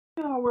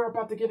we're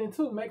about to get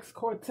into Max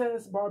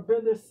Cortez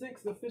Barbender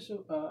 6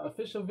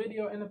 official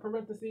video in the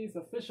parentheses.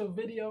 Official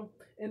video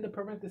in the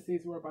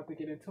parentheses. We're about to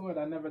get into it.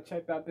 I never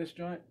checked out this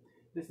joint.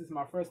 This is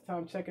my first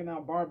time checking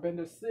out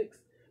Barbender 6.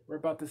 We're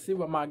about to see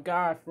what my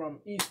guy from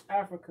East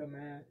Africa,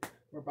 man.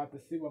 We're about to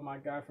see what my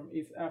guy from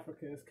East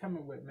Africa is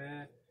coming with,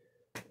 man.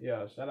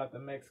 Yo, shout out to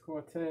Max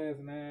Cortez,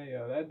 man.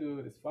 Yo, that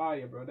dude is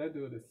fire, bro. That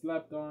dude is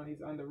slept on.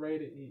 He's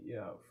underrated.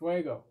 Yo,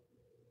 fuego.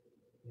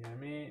 You know what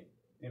I mean?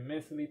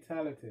 Immensely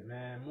talented,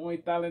 man. Muy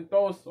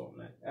talentoso,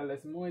 man. Él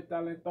es muy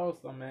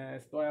talentoso, man.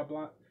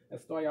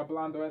 Estoy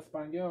hablando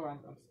español.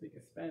 I'm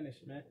speaking Spanish,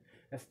 man.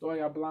 Estoy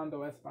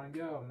hablando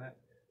español, man.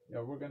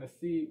 Yo, we're gonna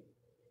see.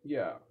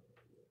 Yeah,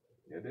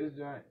 this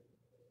joint.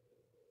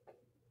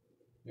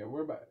 Yeah,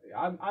 we're about.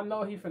 I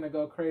know he finna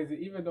go crazy,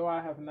 even though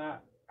I have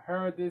not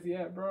heard this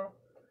yet, bro.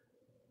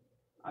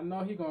 I know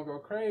he gonna go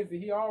crazy.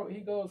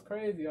 He goes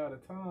crazy all the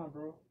time,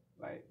 bro.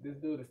 Like, this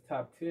dude is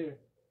top tier.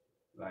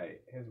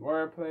 Like, his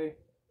wordplay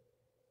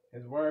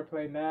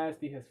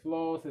nasty, his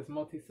flows, his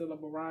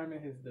multi-syllable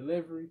rhyming, his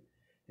delivery,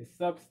 his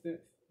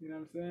substance, you know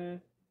what I'm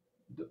saying?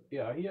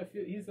 Yeah,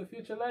 he's a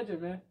future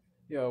legend, man.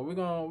 Yo, we're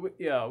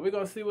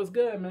gonna see what's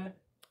good, man.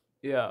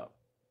 Yeah,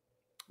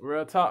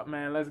 real talk,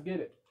 man. Let's get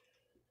it.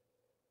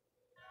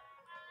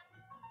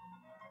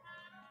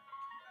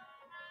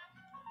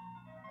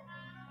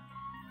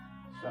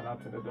 Shout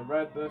out to the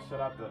director. Shout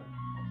out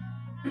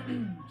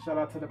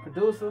to the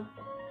producer.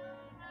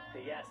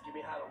 They asking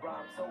me how to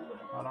rhyme sober.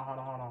 Hold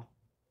on.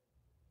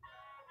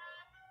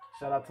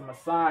 Shout out to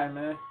Masai,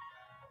 man.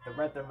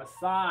 Director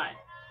Masai.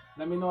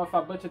 Let me know if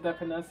I butchered that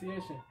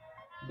pronunciation.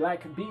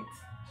 Black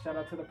Beats. Shout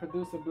out to the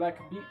producer, Black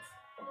Beats.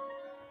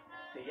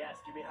 They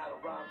asking me how to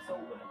rhyme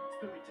sober.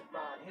 Spirited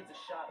mind, here's a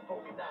shot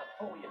for me, not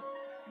for you.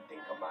 You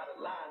think I'm out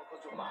of line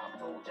because your mom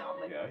told you I'm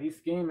like... Yeah, he's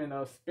scheming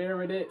though.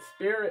 Spirit,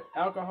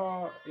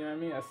 alcohol. You know what I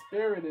mean? A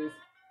spirit is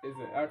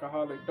an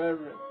alcoholic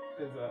beverage.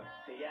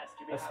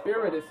 A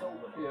spirit is,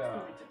 yeah.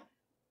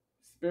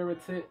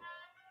 Spirited.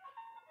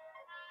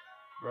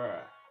 Bruh.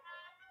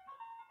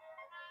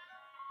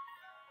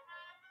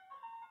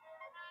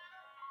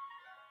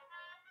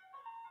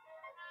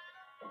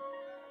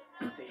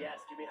 They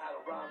asking me how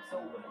to rhyme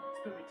sober.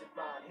 Spirited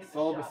mind.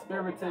 Sober,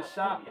 spirited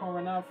shot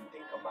pouring off.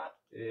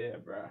 Yeah,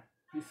 bruh.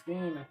 He's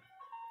scheming.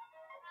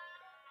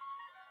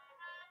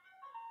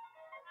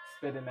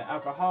 Spitting the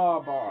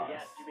alcohol bars.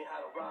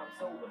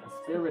 The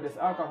spirit is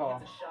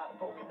alcohol.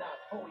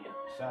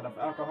 Shot of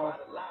alcohol.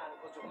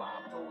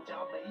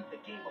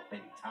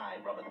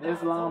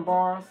 Islam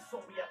bars.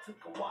 Sorry, I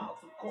took a while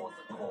to cause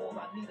a call.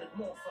 I needed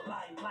more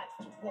saline lights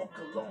to walk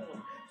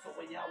alone. So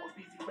when y'all were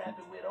busy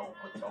rapping with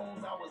open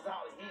tones, I was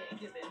out here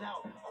giving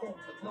out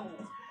homes and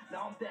loans.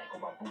 Now I'm back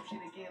on my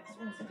bullshit again. This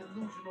oozy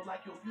delusional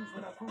like your views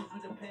when I cruise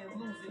with a pen,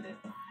 losing it.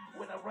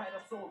 When I write,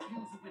 I'm so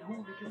abusive with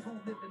hooligans who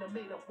live in a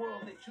made-up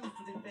world. They choose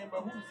to defend,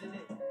 but who's in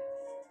it?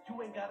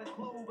 You ain't got a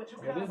clue, but you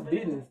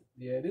confident.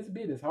 This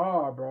beat is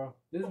hard, bro.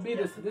 This beat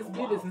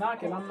is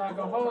knocking. I'm not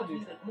gonna hold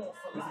you.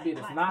 This beat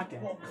is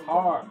knocking. It's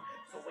hard.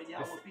 So when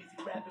y'all were busy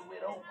rapping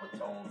with open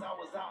tones, I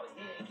was out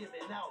here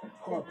giving out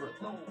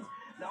corporate loans.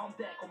 Now I'm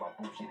back on my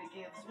bullshit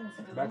again.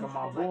 Back on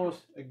my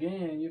bullshit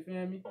again, you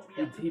feel me?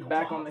 He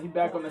back on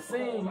the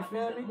scene, you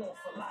feel me?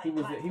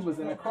 He was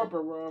in the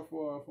corporate world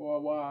for a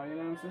while, you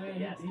know what I'm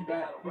saying? He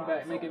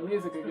back making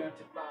music again.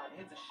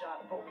 Here's a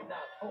shot for me,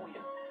 not for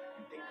you.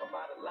 You think I'm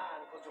out of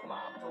line because your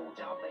mom told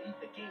you I'm gonna eat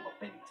the game up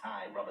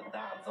anytime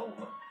Ramadan's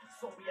over.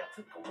 Sorry, I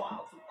took a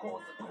while to cause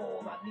a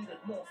call. I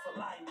needed more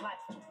saline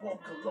lights to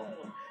walk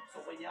alone.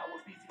 So when y'all were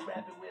busy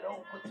rapping with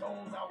open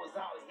tones, I was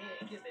out here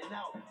giving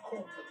out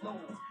corporate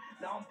loans.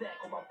 Now I'm back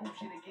on my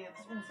bullshit again.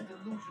 This oozy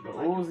delusional.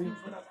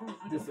 When I cruise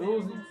with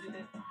losing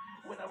it.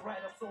 When I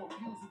write, I'm so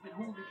abusive with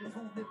hooligans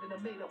who live in a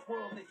made-up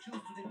world. They choose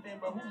to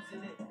defend, but who's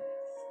in it?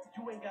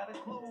 You ain't got a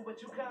clue, but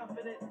you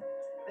confident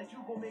that you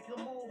gon' make a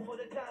move for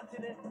the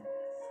continent.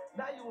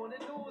 Now you on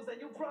the news and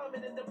you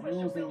prominent. The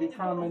pressure building, you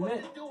don't know what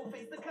to do.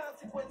 Face the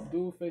consequence.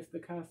 Do face the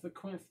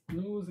consequence.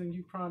 News and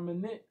you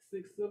prominent.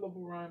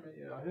 6-syllable rhyming.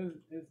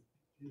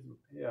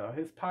 Yeah,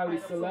 his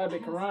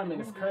polysyllabic rhyming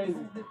is crazy.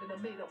 Live in a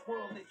made-up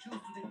world. They choose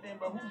to defend,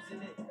 but who's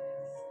in it?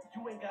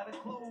 You ain't got a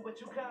clue, but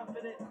you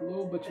confident.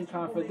 Move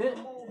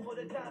for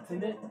the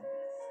continent.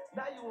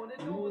 Now you on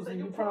the news and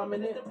you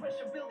prominent. The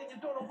pressure building,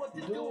 you don't know what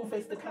to do.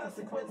 Face the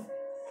consequence.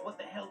 What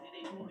the hell did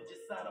they do to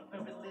just sign up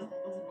every little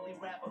noodly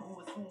rapper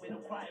who assumed it'll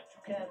cry if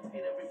you can't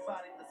fit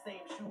everybody in the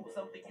same shoe?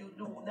 Something you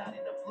knew, not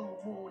in the blue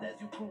moon, as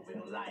you prove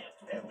it'll lie up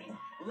to every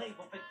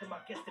label victim.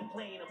 I guess they're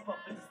playing a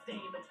puppet to stay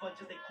in the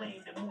budget. They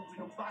claim they're moving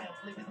on fire,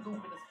 living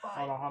luminous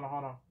fire. Hold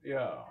on.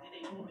 Yeah. Did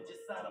they do to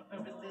just sign up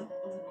every little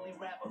noodly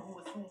rapper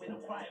who assumed it'll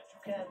cry if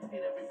you can't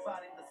fit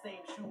everybody in the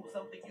same shoe?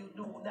 Something you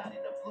knew, not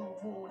in the blue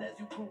moon, as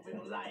you prove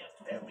it'll lie up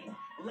to every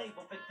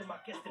label victim.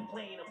 I guess they're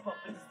playing a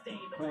puppet to stay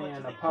in the budget.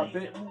 and a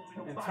puppet,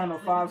 internal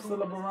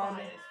 5-syllable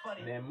rhyming,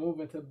 and then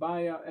moving to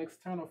buyout,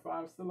 external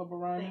 5-syllable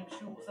rhyming,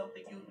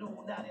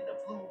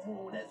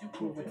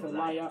 moving to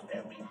layout,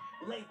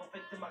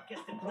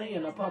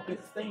 playing a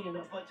puppet, staying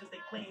a budget they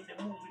claim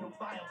they're moving on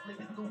bio,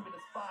 living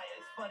luminous fire.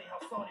 It's funny how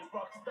Saudi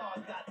rock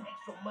stars got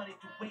extra money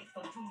to waste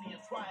on junior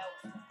trials.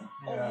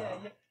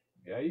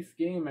 Yeah, he's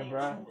scheming,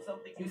 bro.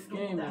 He's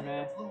scheming,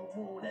 man.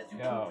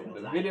 Yo,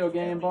 the video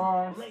game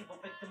bars,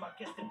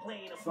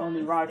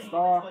 Sony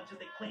Rockstar.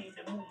 They claim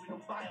they're moving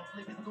on bio,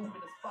 living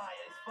luminous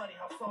fire. It's funny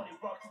how Saudi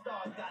rock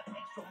stars got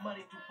extra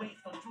money to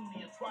waste on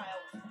junior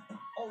trials.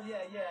 Oh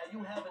yeah,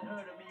 you haven't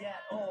heard of me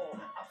at all.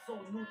 I'm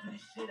so new to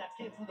this shit, I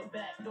came through the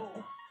back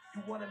door.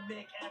 You wanna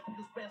make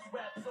Africa's best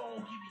rap song?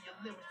 Give me your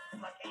lyrics,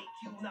 it's like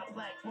AQ, not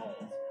Black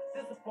Bones.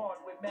 This is part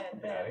with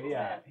Mad Bad.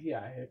 Yeah.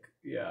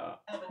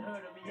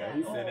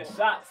 He's sending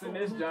shots in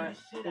this joint.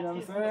 You know what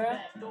I'm saying?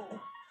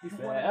 He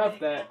said F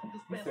that.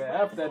 He said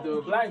F that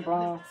dude, Black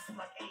Bones.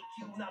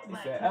 He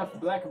said F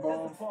Black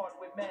Bones.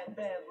 Mad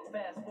bands will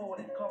fast forward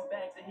and come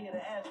back to hear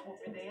the ass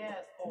whooping they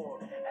asked for.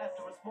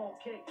 After a small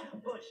kick,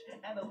 push,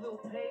 and a little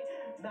pay,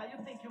 now you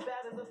think you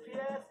bad as a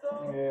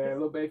fiasco? Yeah,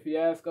 Lupe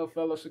Fiasco,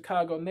 fellow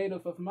Chicago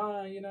native of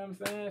mine, you know what I'm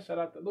saying? Shout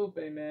out to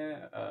Lupe,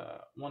 man.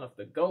 One of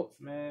the GOATs,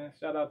 man.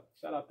 Shout out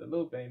to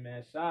Lupe,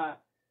 man. Shy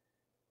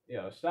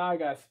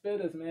got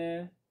spitters,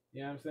 man.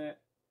 You know what I'm saying?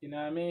 You know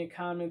what I mean?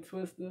 Common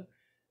Twister.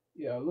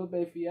 Yo,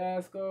 Lupe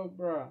Fiasco,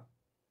 bro.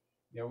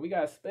 Yo, we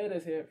got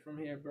spitters here from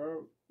here,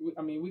 bro. We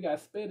got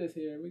spitters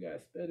here. We got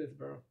spitters,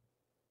 bro.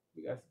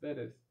 We got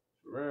spitters.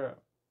 For real.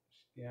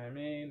 You know what I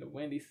mean? The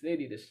Windy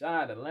City, the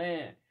Shy, the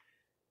Land.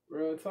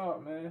 Real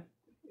talk, man.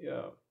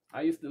 Yo,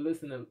 I used to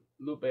listen to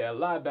Lupe a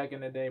lot back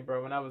in the day,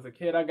 bro. When I was a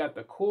kid, I got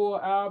the Cool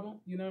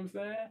album. You know what I'm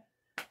saying?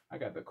 I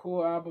got the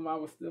Cool album. I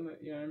was still,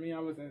 you know what I mean? I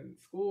was in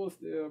school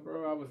still,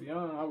 bro. I was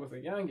young. I was a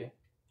youngin'.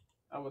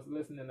 I was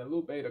listening to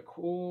Lupe, the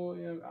Cool.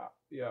 You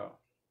know,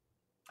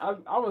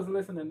 I was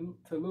listening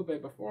to Lupe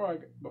before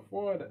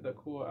the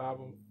Cool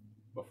album,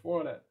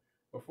 before the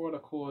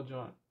Cool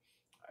joint.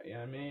 You know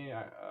what I mean?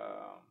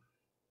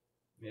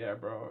 Yeah,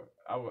 bro.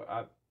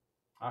 I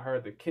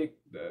heard the kick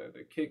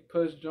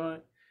push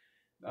joint.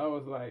 That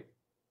was like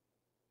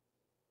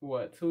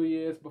what, 2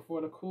 years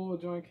before the Cool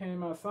joint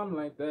came out, something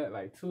like that,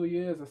 like 2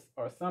 years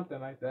or something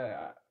like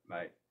that.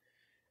 That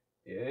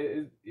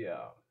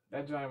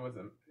joint was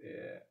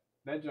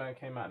that joint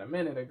came out a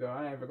minute ago.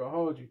 I ain't even gonna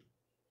hold you.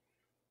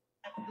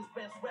 Africa's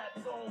best rap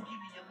song, give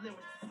me your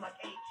lyrics, it's like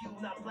AQ,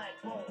 not Black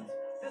Bones.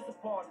 This is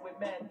part where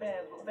mad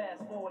bands will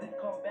fast forward and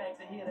come back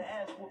to hear the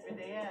ass whooping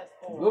they asked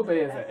for. Lupe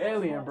is an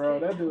alien, bro.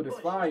 That dude is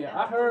fire.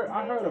 I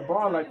heard a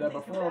bar like that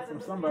before from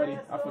somebody.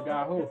 I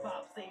forgot who.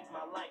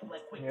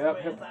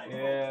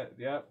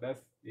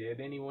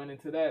 Then he went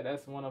into that.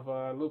 That's one of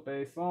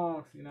Lupe's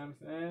songs. You know what I'm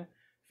saying?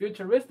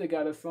 Futuristic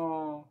got a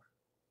song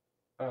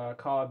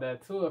called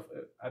that too.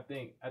 I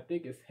think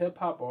it's hip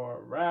hop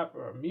or rap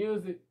or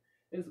music.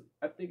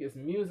 I think it's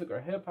music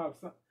or hip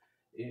hop.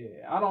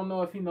 Yeah, I don't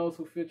know if he knows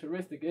who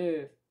Futuristic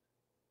is,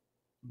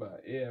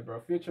 but yeah, bro,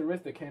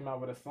 Futuristic came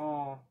out with a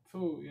song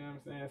too. You know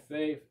what I'm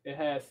saying? It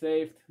had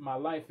Saved My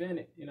Life in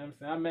it. You know what I'm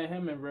saying? I met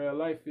him in real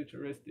life.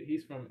 Futuristic.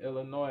 He's from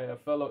Illinois, a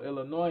fellow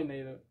Illinois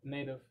native. You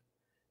know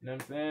what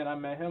I'm saying? I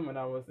met him when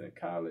I was in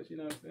college. You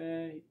know what I'm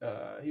saying?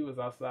 He was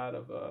outside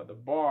of the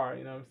bar.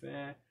 You know what I'm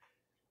saying?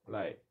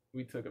 Like,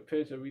 we took a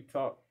picture. We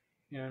talked.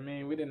 You know what I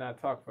mean? We did not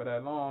talk for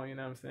that long. You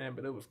know what I'm saying?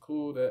 But it was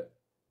cool that.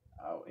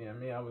 You know what I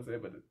mean? I was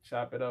able to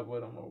chop it up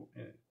with him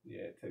and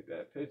take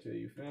that picture.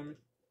 You feel me?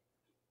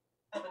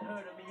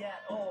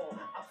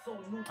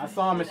 I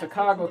saw him in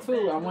Chicago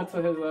too. I went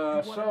to his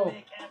show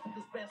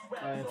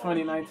in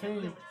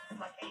 2019.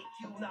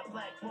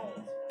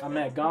 I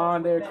met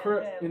Gone there,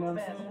 Crip. You know what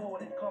I'm saying?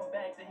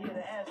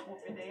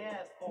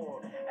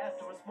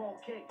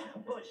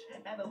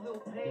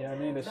 Yeah, I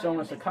mean the show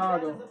in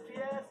Chicago.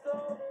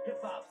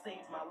 Hip hop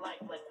saved my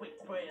life like quick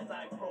prayers.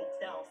 I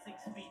broke down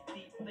 6 feet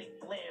deep, thick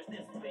glares.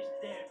 This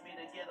bitch dared me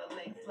to get a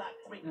leg flock.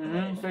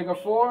 Figure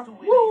 4.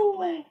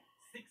 Woo!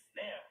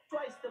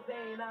 Twice the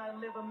pain I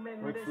live a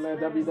minute. Ric Flair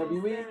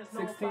WWE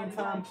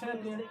 16-time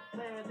champion.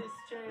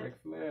 Ric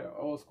Flair,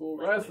 old school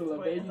wrestler,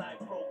 baby. I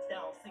broke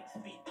down 6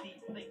 feet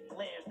deep, thick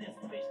glares. This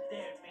bitch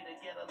dared me to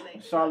get a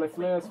leg. Charlotte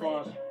Flair's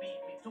father. She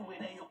beat me to it,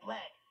 and you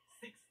black.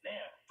 6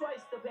 there.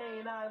 Twice the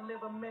pain I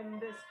live a minute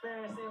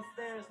despair. Since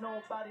there's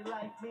nobody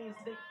like me,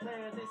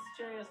 declare this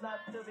chair is not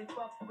to be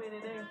fucked with.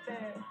 It ain't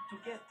fair to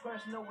get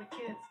personal with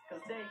kids,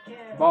 cause they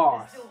care.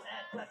 Boss. They still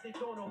act like they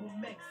don't know who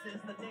Mex is.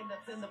 The name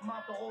that's in the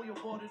mouth of all your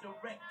board of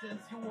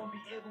directors. You won't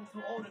be able to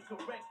order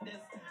correct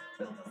this.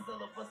 Built a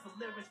syllabus of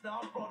lyrics,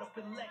 now I'm brought up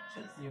in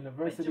lectures.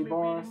 University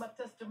bars. My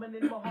testament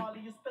in my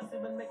Harley, you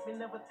specimen make me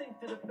never think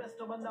to the best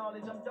of my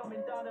knowledge. I'm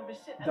dumbing down every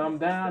shit. Dumb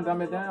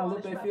it down.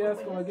 Lupe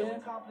Fiasco again.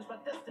 Accomplish my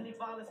destiny,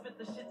 violence, spit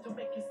the shit to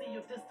make you see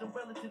your distant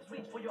relatives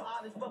reach for your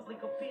honest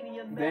public opinion.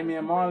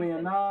 Damian Marley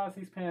and Nas,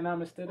 he's paying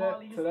homage to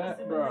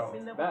that, bro.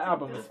 That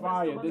album is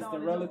fire.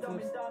 Distant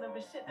Relatives,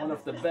 one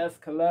of the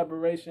best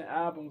collaboration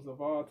albums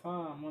of all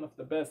time. One of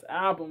the best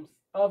albums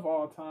of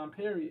all time,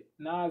 period.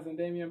 Nas and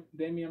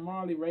Damian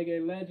Marley, reggae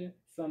legend,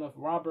 son of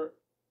Robert,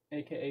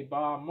 aka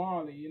Bob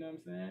Marley, you know what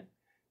I'm saying?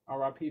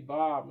 R.I.P.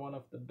 Bob, one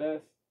of the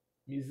best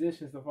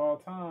musicians of all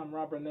time,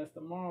 Robert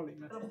Nesta Marley,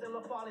 man.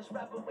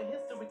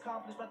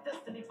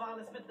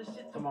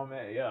 Come on,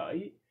 man, yo,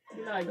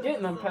 you're not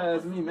getting them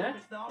past me, man.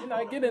 You're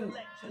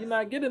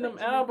not getting them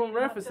album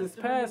references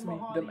past me.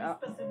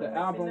 The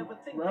album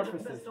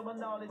references.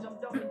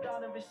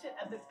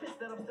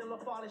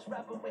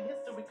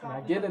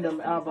 Not getting them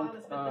album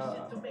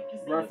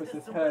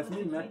references past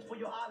me, man.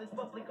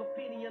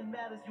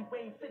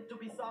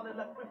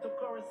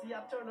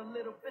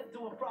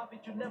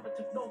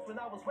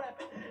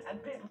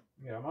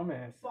 Yeah, my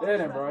man's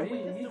steady, bro.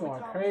 He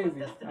going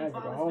crazy. I ain't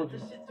gonna hold you.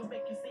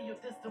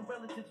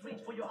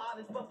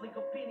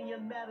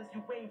 Matters,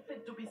 you ain't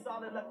fit to be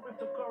solid like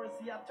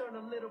cryptocurrency. I turn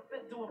a little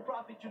bit to a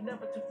profit. You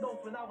never took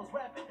notes when I was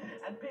rapping,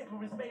 and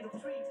paper is made of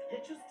trees.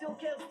 Yet you still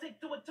can't stick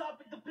to a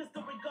topic. The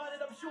pistol regarded,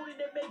 I'm shooting,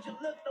 they made you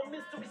look, no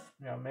mystery.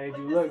 Yeah, made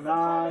you look,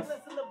 Nas.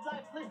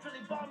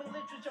 Literally bombing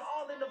literature,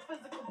 all in a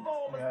physical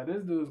form. Yeah,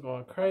 this dude's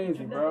going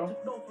crazy, bro.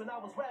 When I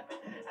was rapping,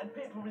 and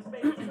paper is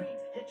made of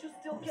trees. Yet you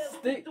still can't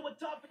stick to a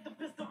topic. The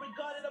pistol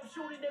regarded, I'm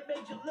shooting, they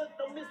made you look,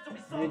 no mystery.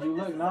 Made you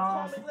look,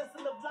 Nas.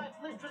 Lesson of life,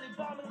 literally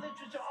bombing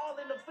literature, all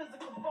in a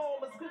physical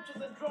form.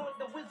 Scriptures and drawings,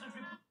 the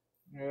wizardry.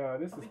 Yeah,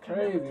 this is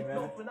crazy,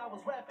 man. When I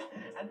was rapping,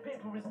 and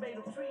paper is made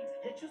of trees,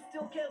 yet you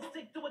still can't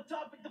stick to a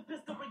topic. The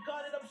pistol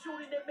regarded, I'm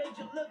shooting, they made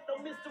you look, no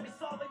mystery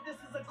solving. This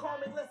is a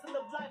common lesson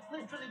of life,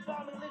 literally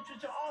bombing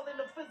literature, all in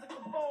a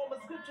physical form.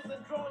 Scriptures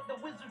and drawings, the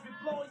wizardry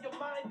blowing your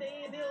mind.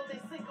 They ain't ill,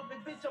 they sick of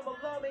it, bitch. I'm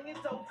alarming,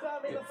 it's all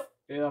coming.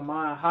 Yeah,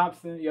 Mine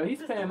Hobson. Yo,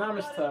 he's paying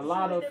homage to a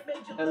lot of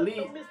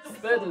elite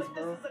spitters,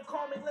 bro. This is a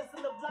common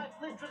lesson of life,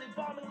 literally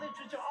bombing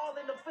literature, all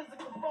in a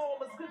physical form.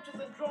 Scriptures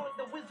and drawings,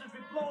 the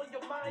wizardry blowing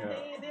your mind.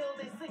 They ain't ill,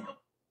 they sick of.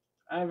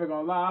 I ain't even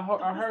gonna lie,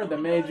 I heard the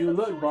Made You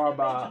Look bar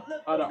by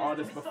other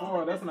artists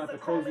before. That's not the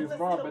craziest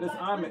bar, but it's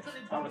homage.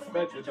 I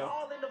respect it though.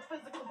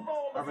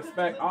 I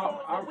respect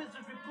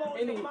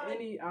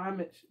any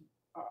homage.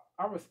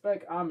 I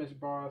respect homage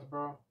bars,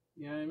 bro.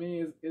 You know what I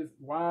mean? It's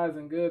wise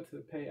and good to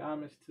pay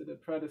homage to the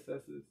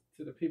predecessors,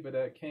 to the people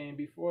that came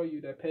before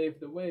you, that paved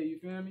the way. You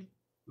feel me?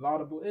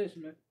 Laudable ish,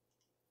 man.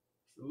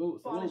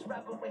 Salute, salute.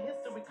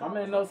 My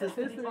man knows his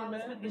history,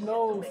 man. He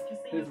knows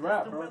his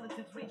rap, bro.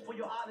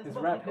 His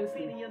rap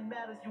history. You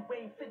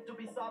ain't fit to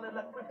be solid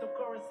like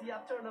cryptocurrency. I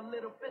turn a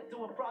little bit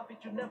to a profit.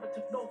 You never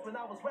took notes when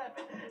I was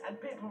rapping, and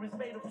paper is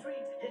made of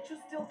trees. Yet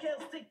you still can't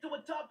stick to a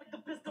topic.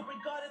 The pistol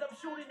regarded, I'm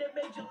shooting, they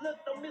made you look,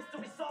 no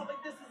mystery solving.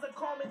 This is a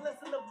common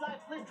lesson of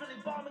life, literally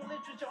bombing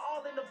literature,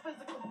 all in a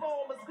physical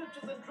form.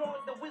 Scriptures and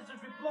drawings, the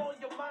wizardry blowing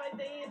your mind.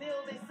 They ain't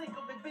ill, they sick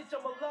of it, bitch.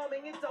 I'm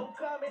alarming, it's all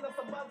coming.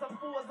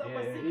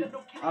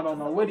 I don't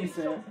know what he's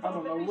saying. I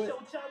don't know what.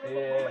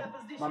 Yeah,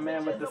 my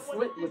man with the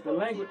switch, with the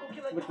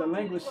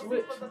language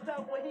switch.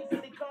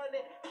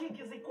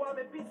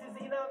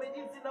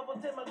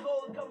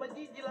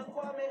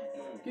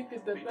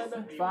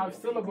 Five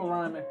syllable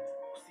rhyming.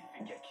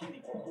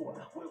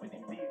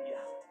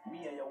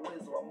 Mia ya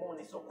uwezo wa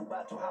moni so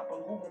kubato hapa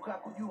ngumu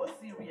kakujua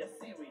Syria.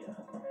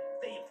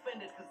 They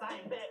offended cause I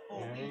ain't back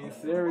for a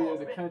reason. Syria,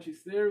 the country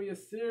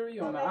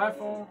Syria on the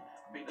iPhone.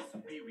 Be the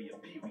superior,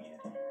 period.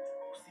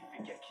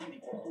 Usifike akili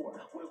kwa kuwa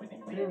wewe ni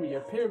period.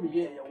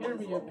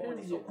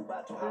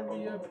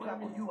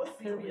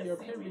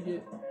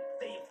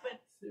 They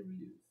offended.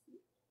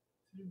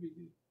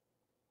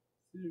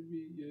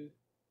 Serious.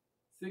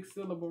 6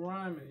 syllable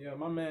rhyming. Yeah,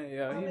 my man,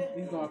 yeah,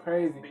 he's going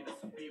crazy.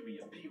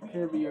 Period.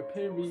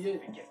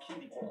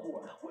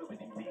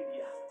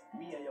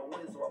 Mia ya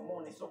uwezo wa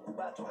moni so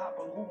kubato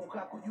hapa ngumu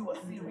kakujua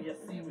Syria.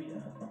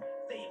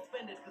 They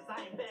offended cause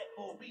I ain't back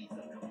for a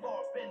reason.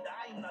 Barbender,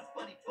 I am not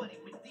buddy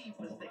with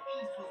divas. The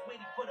East was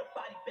waiting for the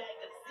body bag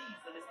of the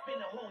season. It's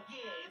been a whole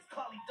year, is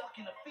Carly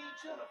ducking a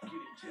feature?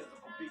 Nafikiri mchezo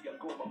kupiga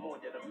ngoma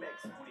moja na Mex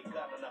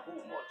kulingana na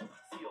huu moto.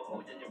 Sio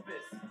hoja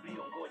nyepesi,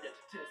 mbio ngoja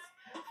tetesi.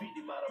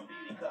 Fidi mara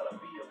mbili kala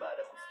mbio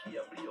baada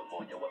kusikia mbio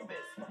moja wa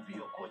best.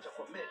 Mbio kocha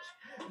kwa mechi.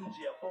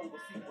 Nje ya bongo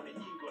simu ni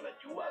nyingi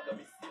wanajuaga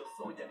misio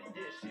soja ni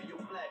jeshi. Yo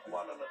black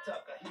wana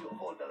nataka hiyo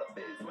holder la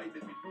base. Waibe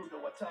vidundo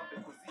watambe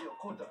kuzio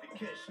kota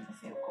vikeshi.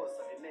 Sio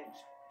kosa ni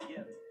nenchi.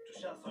 Yeah,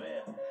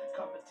 tushazoea.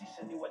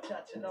 Competition ni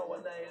wachache na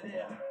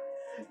wanaelea.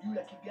 Juu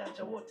ya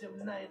kiganja wote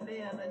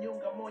mnaenea na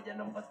nyonga moja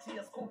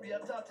nampatia Scooby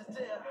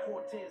atatetea.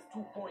 Cortez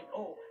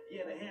 2.0,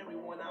 yeah the hairy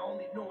one. I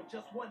only know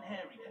just one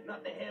Harry,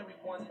 not the hairy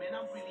one. Man,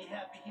 I'm really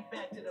happy he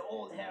back to the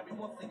old Harry.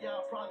 Most of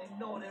y'all probably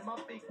know that my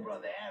big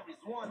brother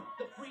Harry's one.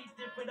 The breed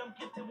different, I'm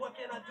gifted, what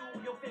can I do?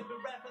 Your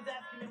favorite rappers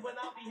asking me when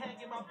I'll be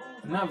hanging my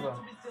boots. Never.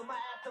 To be still my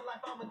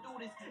afterlife, I'ma do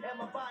this. And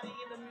my body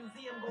in the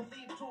museum gon'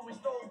 leave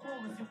tourists all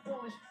clueless. You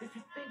foolish if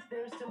you think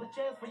there's still a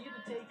chance for you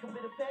to take a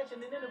bit of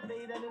passion and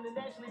innovate and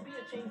internationally be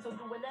a change. So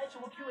do an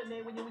actual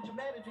Q&A when you're with your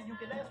manager. You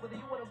can ask whether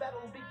you want to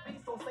battle a big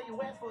beast. Don't say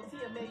you ask for a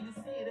TMA. You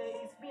see it,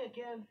 it's me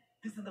again.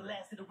 This is the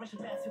last iteration,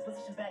 pass your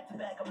position back to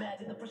back. I'm mad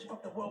in the pressure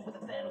of the world with a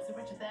Thanos and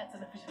Richard. That's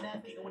an efficient ass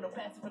kicking with no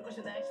passive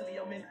aggression. Actually,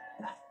 I'm in.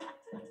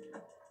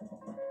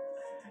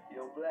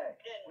 Yo,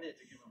 Black, we need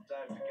to give him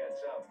time to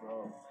catch up,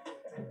 bro.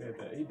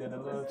 He did a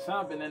little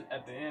chomping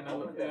at the end. You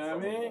know what I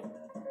mean?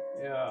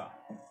 Yeah.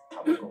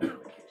 I'm going on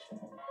vacation.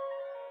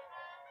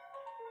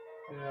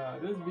 Yeah,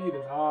 this beat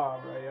is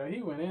hard, bro. Yo,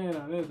 he went in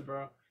on this,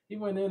 bro. He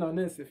went in on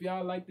this. If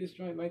y'all like this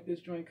joint,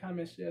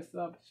 comment, share,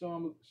 sub,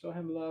 show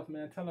him love,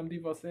 man. Tell him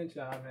Devo sent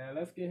y'all, man.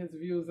 Let's get his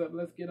views up.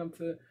 Let's get him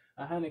to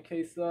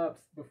 100K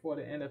subs before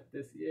the end of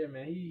this year,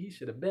 man. He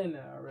should have been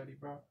there already,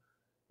 bro.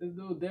 This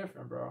dude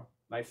different, bro.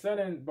 Like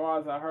certain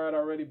bars I heard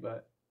already,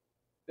 but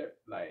they're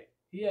like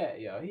he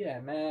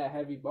had mad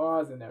heavy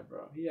bars in there,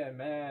 bro. He had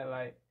mad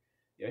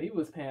he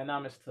was paying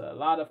homage to a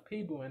lot of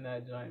people in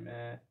that joint,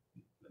 man.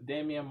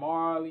 Damian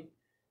Marley,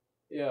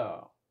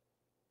 yeah,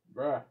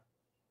 bruh.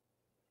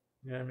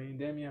 You know what I mean?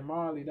 Damian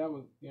Marley, that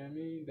was, you know what I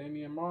mean?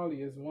 Damian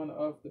Marley is one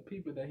of the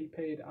people that he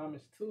paid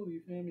homage to,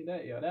 you feel me?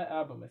 That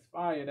album is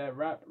fire. That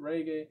rap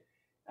reggae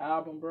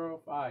album,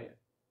 bro, fire.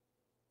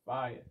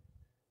 Fire.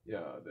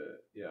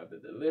 The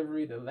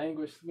delivery, the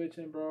language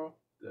switching, bro.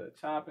 The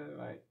chopping,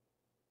 like,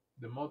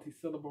 the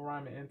multi-syllable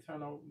rhyming,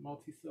 internal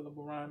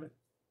multi-syllable rhyming.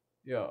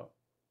 Yo,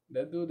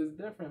 that dude is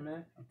different,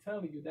 man. I'm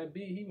telling you, that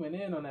beat, he went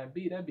in on that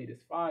beat. That beat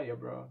is fire,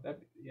 bro. You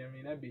know what I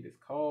mean? That beat is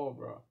cold,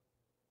 bro.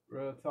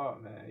 Real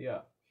talk, man. Yeah.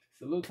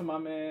 Salute to my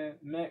man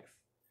Max.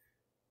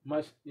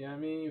 Much, you know what I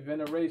mean?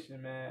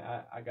 Veneration, man.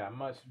 I got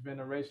much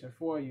veneration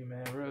for you,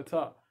 man. Real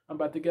talk. I'm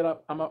about to get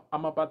up.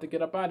 I'm about to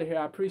get up out of here.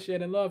 I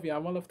appreciate and love y'all.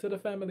 One love to the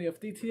family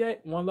of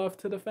DTA. One love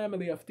to the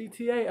family of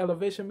DTA.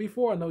 Elevation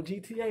before, no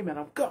GTA, man.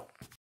 I'm go.